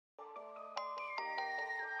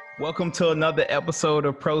Welcome to another episode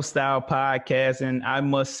of Pro Style Podcast. And I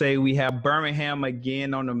must say, we have Birmingham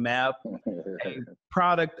again on the map, a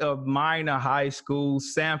product of Minor High School,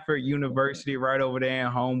 Sanford University, right over there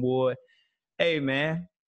in Homewood. Hey, man,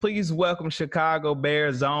 please welcome Chicago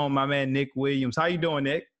Bears own, my man, Nick Williams. How you doing,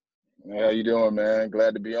 Nick? How you doing, man?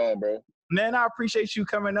 Glad to be on, bro. Man, I appreciate you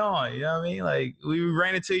coming on. You know what I mean? Like, we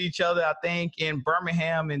ran into each other, I think, in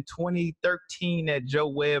Birmingham in 2013 at Joe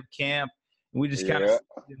Webb camp. We just kind of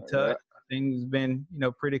stayed in touch. Things been,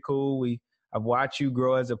 pretty cool. I've watched you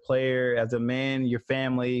grow as a player, as a man, your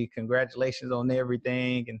family. Congratulations on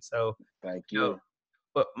everything. And so, thank you.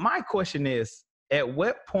 But my question is, at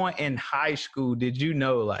what point in high school did you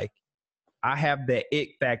know, like, I have that it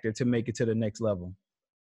factor to make it to the next level?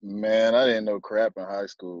 Man, I didn't know crap in high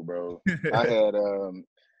school, bro. I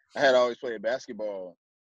had always played basketball,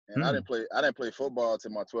 and I didn't play football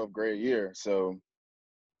till my 12th grade year. So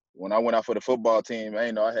when I went out for the football team, I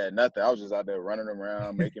didn't know I had nothing. I was just out there running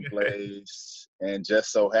around, making plays, and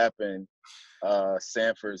just so happened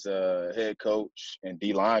Sanford's head coach and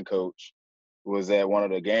D-line coach was at one of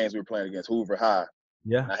the games we were playing against Hoover High.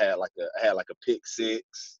 Yeah, and I had like a pick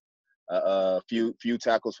six, a few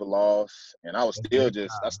tackles for loss, and I still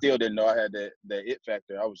didn't know I had that it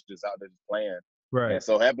factor. I was just out there playing, right? And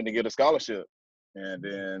so happened to get a scholarship, and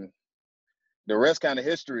then the rest kind of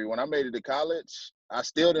history. When I made it to college, I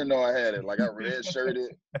still didn't know I had it. Like I redshirted,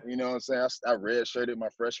 you know what I'm saying? I redshirted my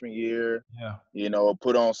freshman year. Yeah.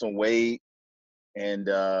 Put on some weight, and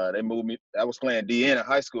they moved me. I was playing DN in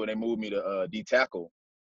high school, and they moved me to D tackle.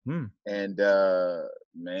 And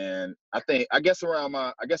man, I guess around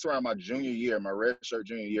my junior year, my redshirt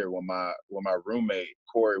junior year, when my roommate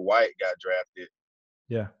Corey White got drafted,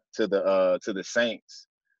 to the Saints,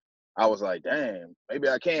 I was like, damn, maybe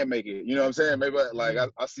I can make it. You know what I'm saying? Maybe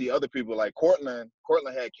I see other people like Cortland.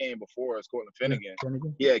 Cortland had came before us. Cortland Finnegan.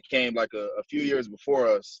 He had came like a few years before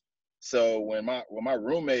us. So when my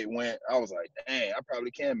roommate went, I was like, dang, I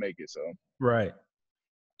probably can make it. So right.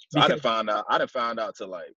 So I didn't find out till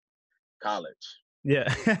like college. Yeah.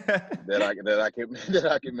 that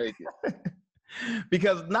I can make it.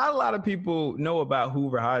 Because not a lot of people know about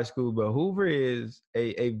Hoover High School, but Hoover is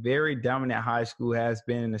a very dominant high school, has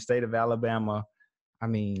been in the state of Alabama. I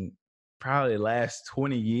mean, probably the last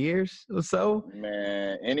 20 years or so.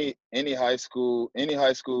 Man, any high school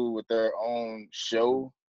with their own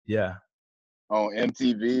show. Yeah. On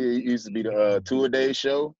MTV, it used to be the two-a-day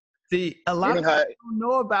show. See, a lot of people don't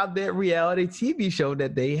know about that reality TV show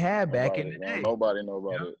that they had back in the day. Nobody know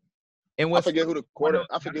about it. And I forget who the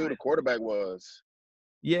quarterback was.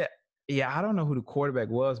 Yeah, I don't know who the quarterback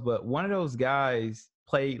was, but one of those guys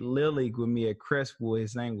played Little League with me at Crestwood.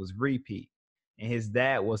 His name was Repeat, and his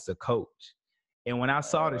dad was the coach. And when I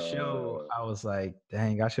saw the show, I was like,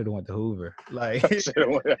 dang, I should have went to Hoover. Like,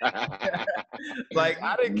 like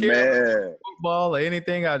I didn't care about football or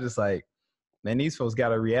anything. I was just like, man, these folks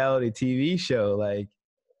got a reality TV show. Like,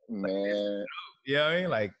 man. You know what I mean?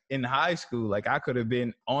 Like in high school, like I could have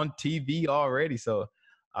been on TV already. So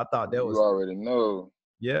I thought that was. You already know.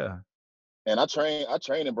 Yeah. And I train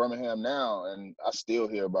in Birmingham now, and I still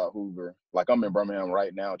hear about Hoover. Like I'm in Birmingham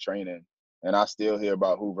right now training, and I still hear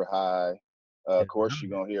about Hoover High. Of course, you're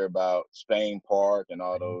gonna hear about Spain Park and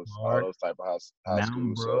all those type of high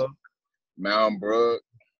schools. So, Mound Brook.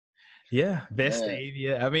 Yeah,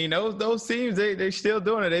 Vestavia. I mean, those teams, they still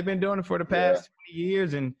doing it. They've been doing it for the past 20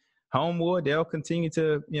 years, and Homewood, they'll continue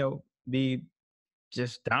to, be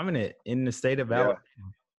just dominant in the state of Alabama.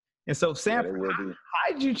 And so Sanford,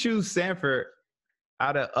 how did you choose Sanford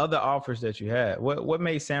out of other offers that you had? What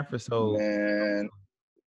made Sanford so? Man,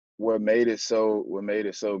 what made it so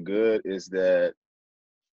good is that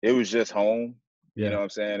it was just home. You know what I'm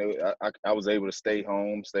saying? I was able to stay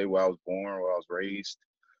home, stay where I was born, where I was raised,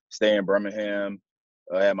 stay in Birmingham.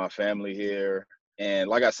 I had my family here. And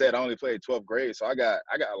like I said, I only played 12th grade, so I got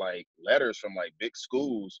like letters from like big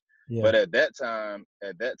schools. Yeah. But at that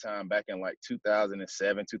time, back in like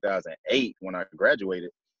 2007, 2008, when I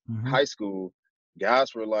graduated high school,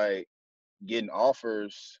 guys were like getting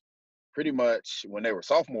offers pretty much when they were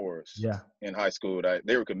sophomores in high school.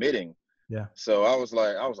 They were committing. Yeah. So I was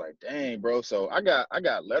like, dang, bro. So I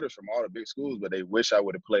got letters from all the big schools, but they wish I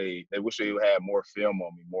would have played. They wish they would have more film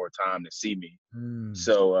on me, more time to see me.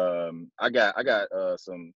 So I got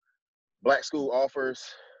some black school offers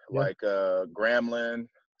like Grambling,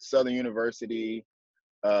 Southern University,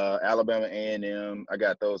 Alabama A&M. I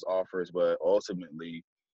got those offers, but ultimately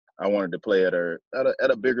I wanted to play at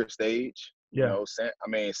a bigger stage. You know,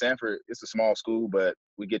 Sanford, it's a small school, but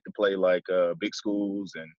we get to play like big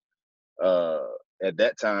schools. And at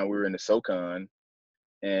that time we were in the SoCon,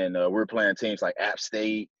 and we were playing teams like App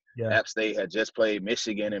State, Yeah. App State had just played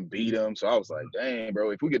Michigan and beat them. So I was like, dang, bro,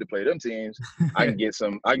 if we get to play them teams, I can get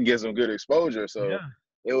some good exposure. So Yeah.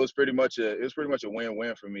 it was pretty much a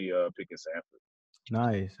win-win for me picking Sanford.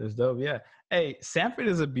 Nice. That's dope. Yeah. Hey, Sanford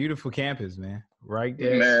is a beautiful campus, man. Right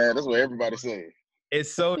there. Man, that's what everybody say.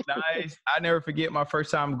 It's so nice. I never forget my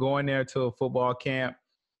first time going there to a football camp.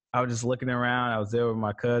 I was just looking around. I was there with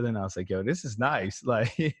my cousin. I was like, yo, this is nice.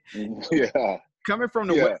 Like, Yeah. coming from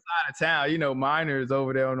the west side of town, Miners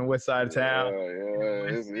over there on the west side of town. Yeah,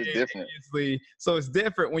 it's different. So it's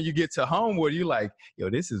different when you get to Homewood. You're like, yo,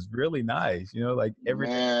 this is really nice. Like every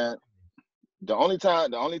day. Man, the only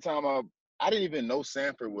time I didn't even know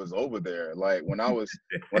Sanford was over there. Like when I was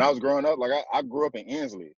growing up, like I grew up in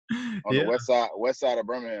Ensley on the west side of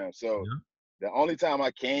Birmingham. So the only time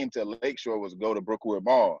I came to Lakeshore was go to Brookwood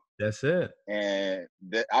Mall. That's it. And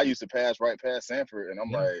I used to pass right past Sanford, and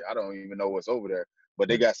I'm like, I don't even know what's over there. But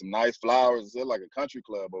they got some nice flowers. They're like a country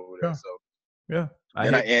club over there. So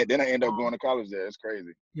Then I end up going to college there. It's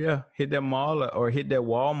crazy. Yeah, hit that mall or hit that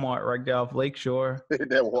Walmart right there off Lakeshore. that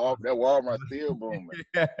Walmart still booming.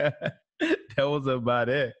 That was about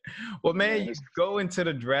it. Well, man, you go into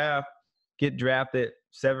the draft, get drafted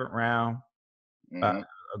 7th round.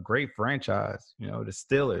 A great franchise, the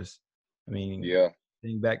Steelers. I mean,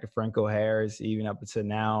 think back to Franco Harris, even up until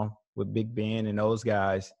now with Big Ben and those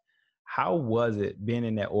guys. How was it being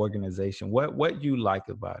in that organization? What you like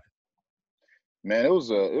about it? Man,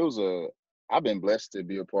 I've been blessed to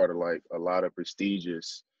be a part of like a lot of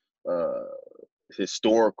prestigious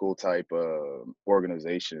historical type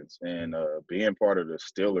organizations, and being part of the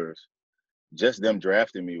Steelers, just them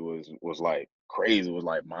drafting me was like crazy. It was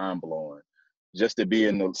like mind blowing. Just to be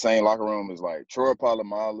in the same locker room as like Troy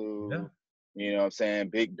Polamalu, you know what I'm saying,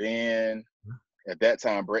 Big Ben. At that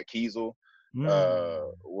time, Brett Kiesel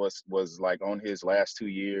was like on his last 2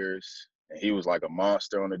 years, and he was like a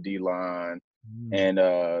monster on the D line. And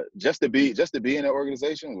just to be in that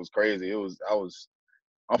organization was crazy.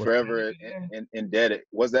 I'm forever indebted.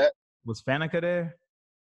 Was Faneca there?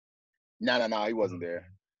 No, he wasn't there.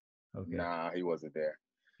 Okay. Nah, he wasn't there.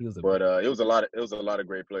 He was it was a lot of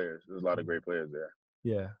great players. There was a lot of great players there.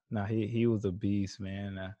 Yeah. No, he was a beast,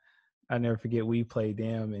 man. I never forget we played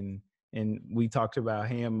them and we talked about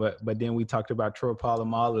him, but then we talked about Troy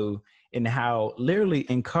Polamalu and how literally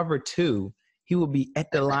in cover 2, he would be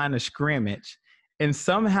at the line of scrimmage and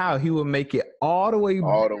somehow he would make it all the way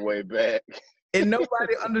back. And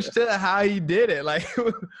nobody understood how he did it. Like,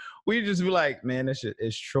 we just be like, man,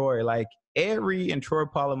 it's Troy. Like, Earl and Troy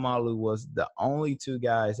Polamalu was the only 2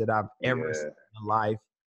 guys that I've ever seen in life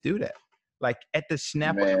do that. Like, at the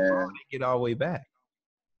snap of the ball, they get all the way back.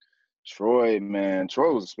 Troy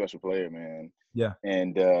was a special player, man. Yeah.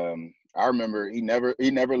 And I remember he never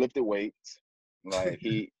lifted weights. Like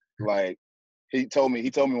he told me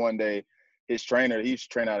one day his trainer, he's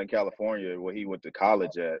trained out in California where he went to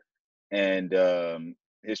college at, and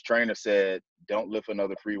his trainer said, don't lift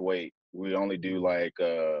another free weight. We only do like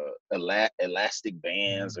elastic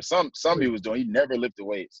bands or something he was doing. He never lifted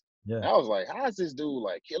weights. Yeah. And I was like, how is this dude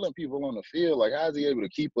like killing people on the field? Like, how is he able to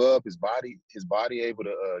keep up? His body able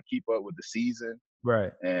to keep up with the season.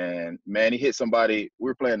 Right. And man, he hit somebody.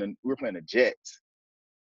 We were playing the Jets,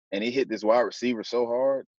 and he hit this wide receiver so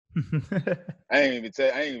hard. I ain't even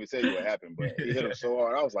tell you what happened, but he hit him so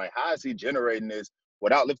hard. I was like, how is he generating this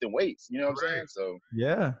without lifting weights? You know what I'm saying? So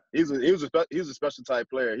yeah, he was a special type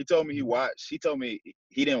player. He told me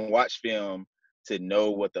he didn't watch film to know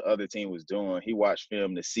what the other team was doing. He watched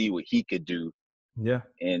film to see what he could do. Yeah.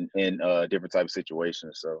 In different type of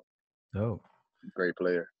situations. So great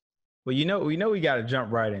player. Well, we got to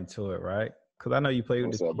jump right into it, right? Because I know you played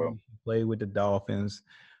with the Chiefs, you played with the Dolphins.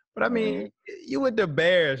 But I mean, you with the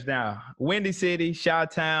Bears now. Windy City,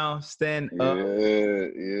 Chi-Town, stand up. Yeah.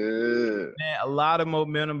 Man, a lot of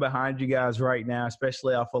momentum behind you guys right now,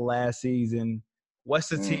 especially off of last season. What's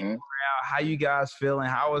the team morale? How you guys feeling?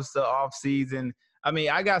 How was the off season? I mean,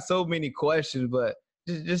 I got so many questions, but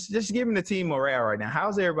just give me the team morale right now.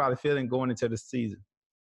 How's everybody feeling going into the season?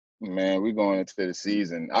 Man, we're going into the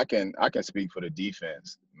season. I can speak for the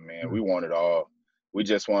defense. Man, we want it all. We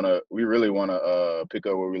really want to pick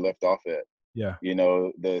up where we left off at. Yeah.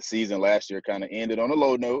 The season last year kind of ended on a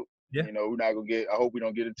low note. Yeah. We're not gonna I hope we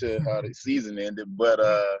don't get into how the season ended, but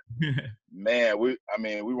man, we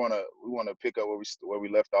want to pick up where we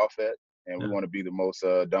left off at, and we want to be the most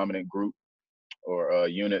dominant group or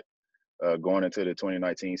unit going into the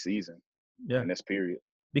 2019 season. Yeah. In this period.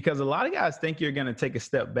 Because a lot of guys think you're going to take a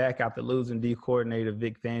step back after losing D coordinator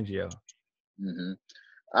Vic Fangio. Mm-hmm.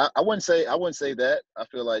 I wouldn't say that. I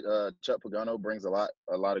feel like Chuck Pagano brings a lot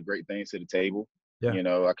of great things to the table. Yeah.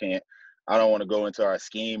 I don't want to go into our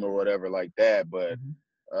scheme or whatever like that, but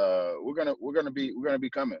Mhm. we're gonna be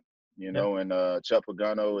coming, Yeah. and Chuck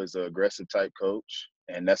Pagano is an aggressive type coach,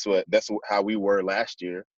 and how we were last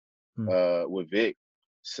year Mm. with Vic.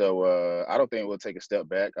 So I don't think we'll take a step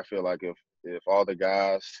back. I feel like if all the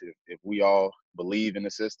guys, if we all believe in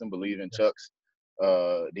the system, believe in Yeah. Chuck's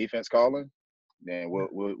defense calling, then Yeah.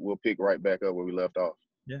 we'll pick right back up where we left off.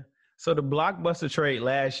 Yeah. So the blockbuster trade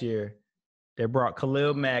last year, they brought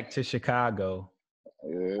Khalil Mack to Chicago.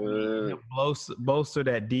 He Uh, helped bolster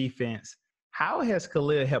that defense. How has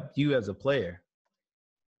Khalil helped you as a player?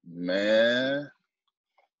 man,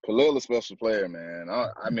 Khalil a special player, man.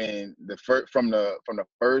 I mean, from the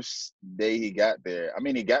first day he got there. I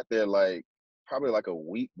mean, he got there like probably like a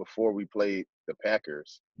week before we played the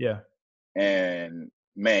Packers, Yeah. and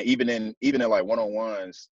man, even in like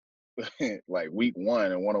one-on-ones, like week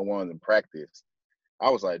one and one-on-ones in practice, I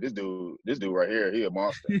was like, this dude right here, he a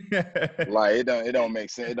monster. Like it don't make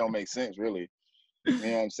sense. It don't make sense really. You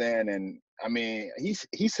know what I'm saying? And I mean,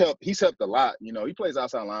 he's helped a lot. He plays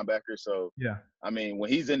outside linebacker, so Yeah. I mean, when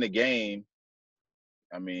he's in the game,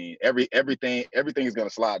 I mean, everything is gonna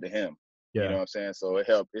slide to him. You know Yeah. what I'm saying? So it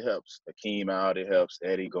helps Akeem out, it helps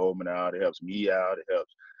Eddie Goldman out, it helps me out, it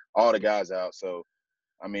helps all the guys out. So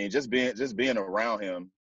I mean, just being around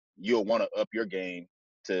him, you'll want to up your game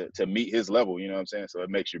to meet his level. You know what I'm saying? So it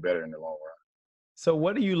makes you better in the long run. So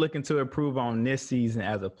what are you looking to improve on this season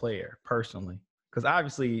as a player personally? Because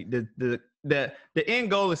obviously the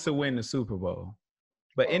end goal is to win the Super Bowl.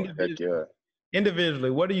 But Oh heck yeah!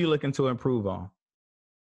 individually, what are you looking to improve on?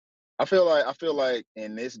 I feel like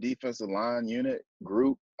in this defensive line unit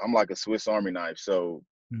group, I'm like a Swiss Army knife. So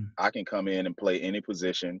Mm. I can come in and play any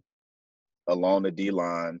position along the D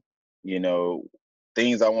line. You know,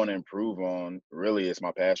 things I want to improve on really is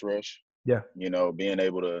my pass rush. Yeah. Being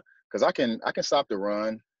able to, because I can stop the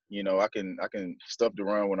run. I can stuff the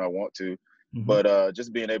run when I want to, Hmm. but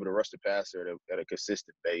just being able to rush the passer at a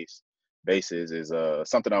consistent basis is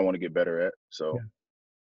something I want to get better at. Yeah. So Yeah.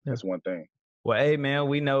 that's one thing. Well, hey man,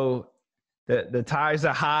 we know that the ties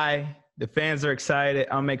are high. The fans are excited.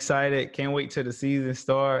 I'm excited. Can't wait till the season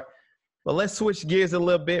start. But let's switch gears a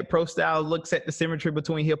little bit. Pro Style looks at the symmetry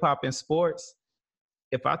between hip hop and sports.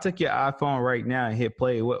 If I took your iPhone right now and hit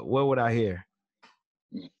play, what would I hear?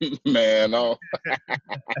 Man, and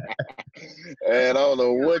I don't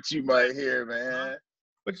know what you might hear, man.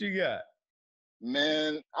 What you got?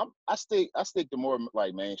 Man, I stick to more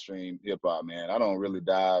like mainstream hip hop, man. I don't really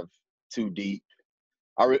dive too deep.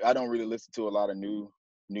 I don't really listen to a lot of new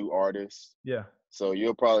artists. Yeah. So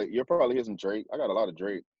you'll probably hear some Drake. I got a lot of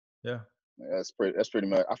Drake. Yeah. That's pretty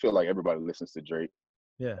much. I feel like everybody listens to Drake.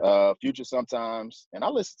 Yeah. Future sometimes, and I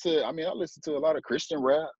listen to a lot of Christian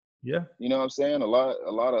rap. Yeah. You know what I'm saying? A lot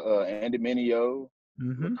of Andy Mineo,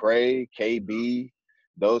 Mm-hmm. Lecrae, KB,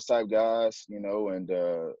 those type guys. And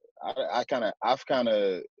I've kind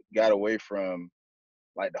of got away from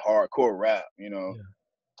like the hardcore rap. Yeah.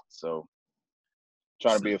 So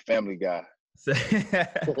trying to So, be a family guy. so,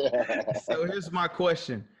 so here's my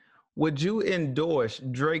question. Would you endorse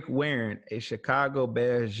Drake wearing a Chicago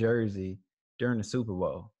Bears jersey during the Super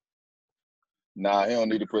Bowl? Nah, he don't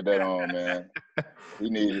need to put that on, man. He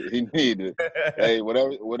need to. Hey,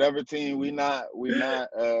 whatever team we playing,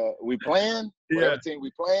 Yeah. whatever team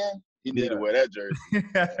we playing, he need to wear that jersey,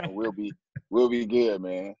 and we'll be good,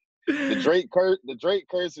 man. The Drake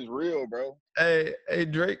curse is real, bro. Hey,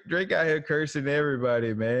 Drake out here cursing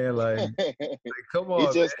everybody, man. Like come he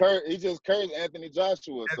on, just cursed. He just cursed Anthony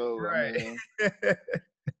Joshua. So I man. mean, Right.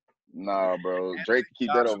 nah, bro. Drake can keep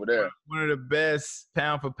that over Joshua, there. one of the best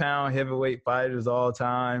pound for pound heavyweight fighters of all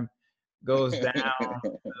time, goes down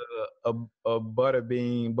a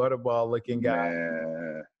butterball looking guy.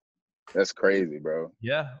 Man, that's crazy, bro.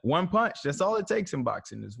 Yeah, one punch. That's all it takes in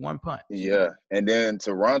boxing is one punch. Yeah, and then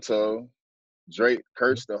Toronto, Drake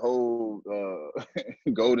cursed the whole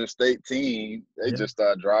Golden State team. They Yeah, just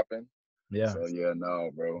start dropping. yeah. So yeah,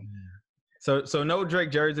 no, bro. So no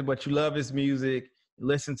Drake jersey, but you love his music.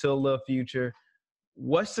 Listen to a little Future.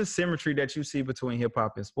 What's the symmetry that you see between hip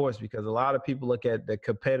hop and sports? Because a lot of people look at the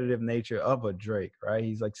competitive nature of a Drake, right?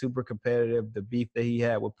 He's like super competitive. The beef that he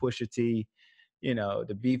had with Pusha T,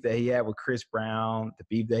 the beef that he had with Chris Brown, the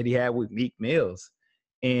beef that he had with Meek Mills.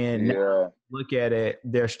 And now Yeah, look at it,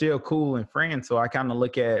 they're still cool and friends. So I kind of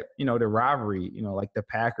look at, the rivalry, like the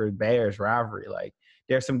Packers Bears rivalry. Like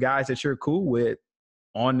there's some guys that you're cool with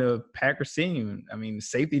on the Packers team. I mean,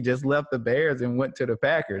 safety just left the Bears and went to the I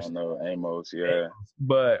Packers. don't know, Amos. Yeah,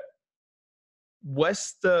 But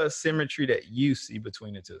what's the symmetry that you see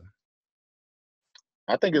between the two?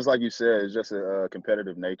 I think it's like you said. It's just a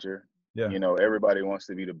competitive nature. Yeah. You know, everybody wants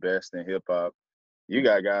to be the best in hip hop. You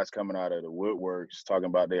got guys coming out of the woodworks talking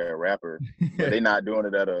about they're a rapper, but they're not doing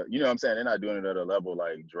it at a, you know what I'm saying? They're not doing it at a level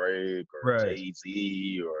like Drake or Right.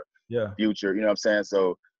 Jay-Z or Yeah. Future, you know what I'm saying?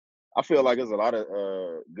 So I feel like there's a lot of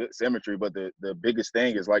good symmetry, but the biggest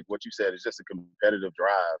thing is like what you said, it's just a competitive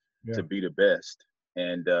drive to be the best.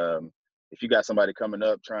 And if you got somebody coming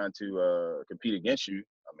up trying to compete against you,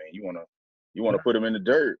 I mean, you wanna put them in the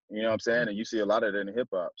dirt, you know what I'm saying? And you see a lot of that in hip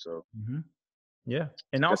hop. So yeah,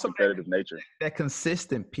 and just also competitive nature. that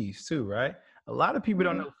consistent piece too, right? A lot of people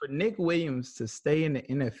don't know for Nick Williams to stay in the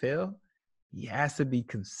NFL, he has to be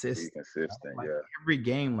consistent. Be consistent, Like yeah. every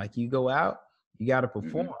game, like you go out, you got to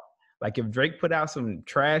perform. Like if Drake put out some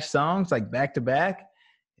trash songs like back to back,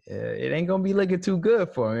 it ain't gonna be looking too good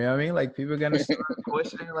for me. I mean, like people are gonna start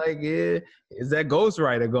questioning, like, yeah, is that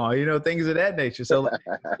ghostwriter gone? You know, things of that nature. So like,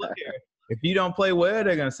 look here, if you don't play well,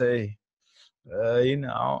 they're gonna say, you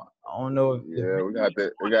know, I don't know if Yeah,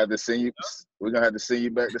 we got to send you. We're gonna have to send you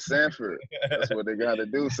back to Sanford. That's what they got to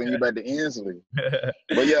do. Send you back to Inslee.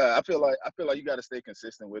 But yeah, I feel like you got to stay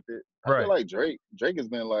consistent with it. I feel like Drake has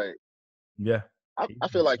been like, yeah. I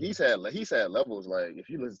feel like he's had levels. Like if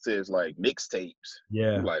you listen to his like mixtapes,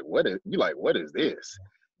 you like what is this?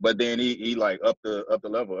 But then he like up the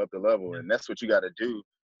level, and that's what you got to do.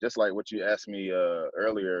 Just like what you asked me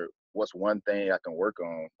earlier, what's one thing I can work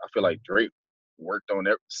on? I feel like Drake worked on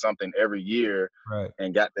something every year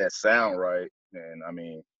and got that sound right. And I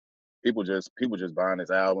mean, people just buying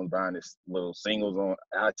his albums, buying his little singles on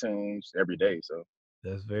iTunes every day. So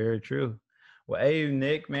that's very true. Well, hey,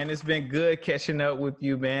 Nick, man, it's been good catching up with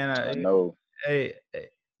you, man. I know. Hey,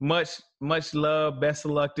 much love. Best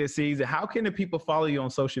of luck this season. How can the people follow you on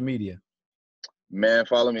social media? Man,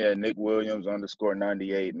 follow me at Nick Williams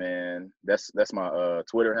 _98, man. That's my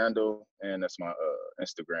Twitter handle, and that's my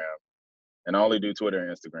Instagram. And I only do Twitter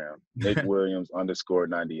and Instagram. Nick Williams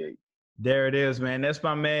 _98. There it is, man. That's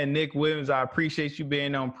my man, Nick Williams. I appreciate you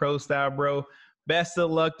being on Pro Style, bro. Best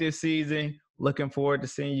of luck this season. Looking forward to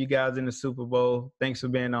seeing you guys in the Super Bowl. Thanks for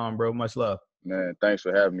being on, bro. Much love. Man, thanks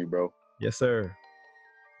for having me, bro. Yes, sir.